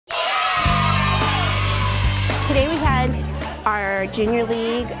Today we had our Junior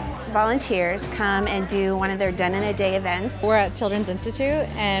League volunteers come and do one of their Done in a Day events. We're at Children's Institute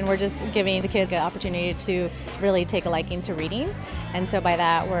and we're just giving the kids an opportunity to really take a liking to reading. And so by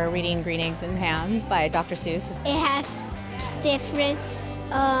that we're reading Green Eggs and Ham by Dr. Seuss. It has different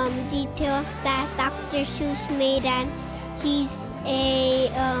details that Dr. Seuss made, and he's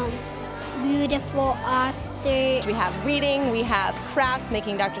a beautiful author. We have reading, we have crafts,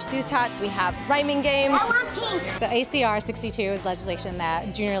 making Dr. Seuss hats, we have rhyming games. I want pink. The ACR 62 is legislation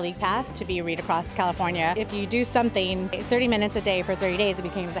that Junior League passed to be read across California. If you do something 30 minutes a day for 30 days, it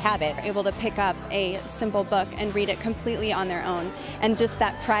becomes a habit. They're able to pick up a simple book and read it completely on their own. And just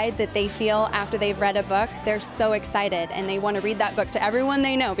that pride that they feel after they've read a book, they're so excited and they want to read that book to everyone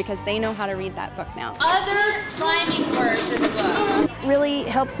they know because they know how to read that book now. Other rhyming words in the book. Really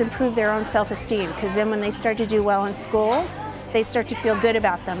helps improve their own self-esteem, because then when they start to do well in school, they start to feel good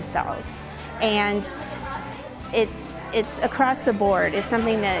about themselves. And it's across the board. It's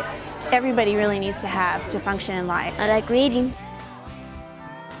something that everybody really needs to have to function in life. I like reading.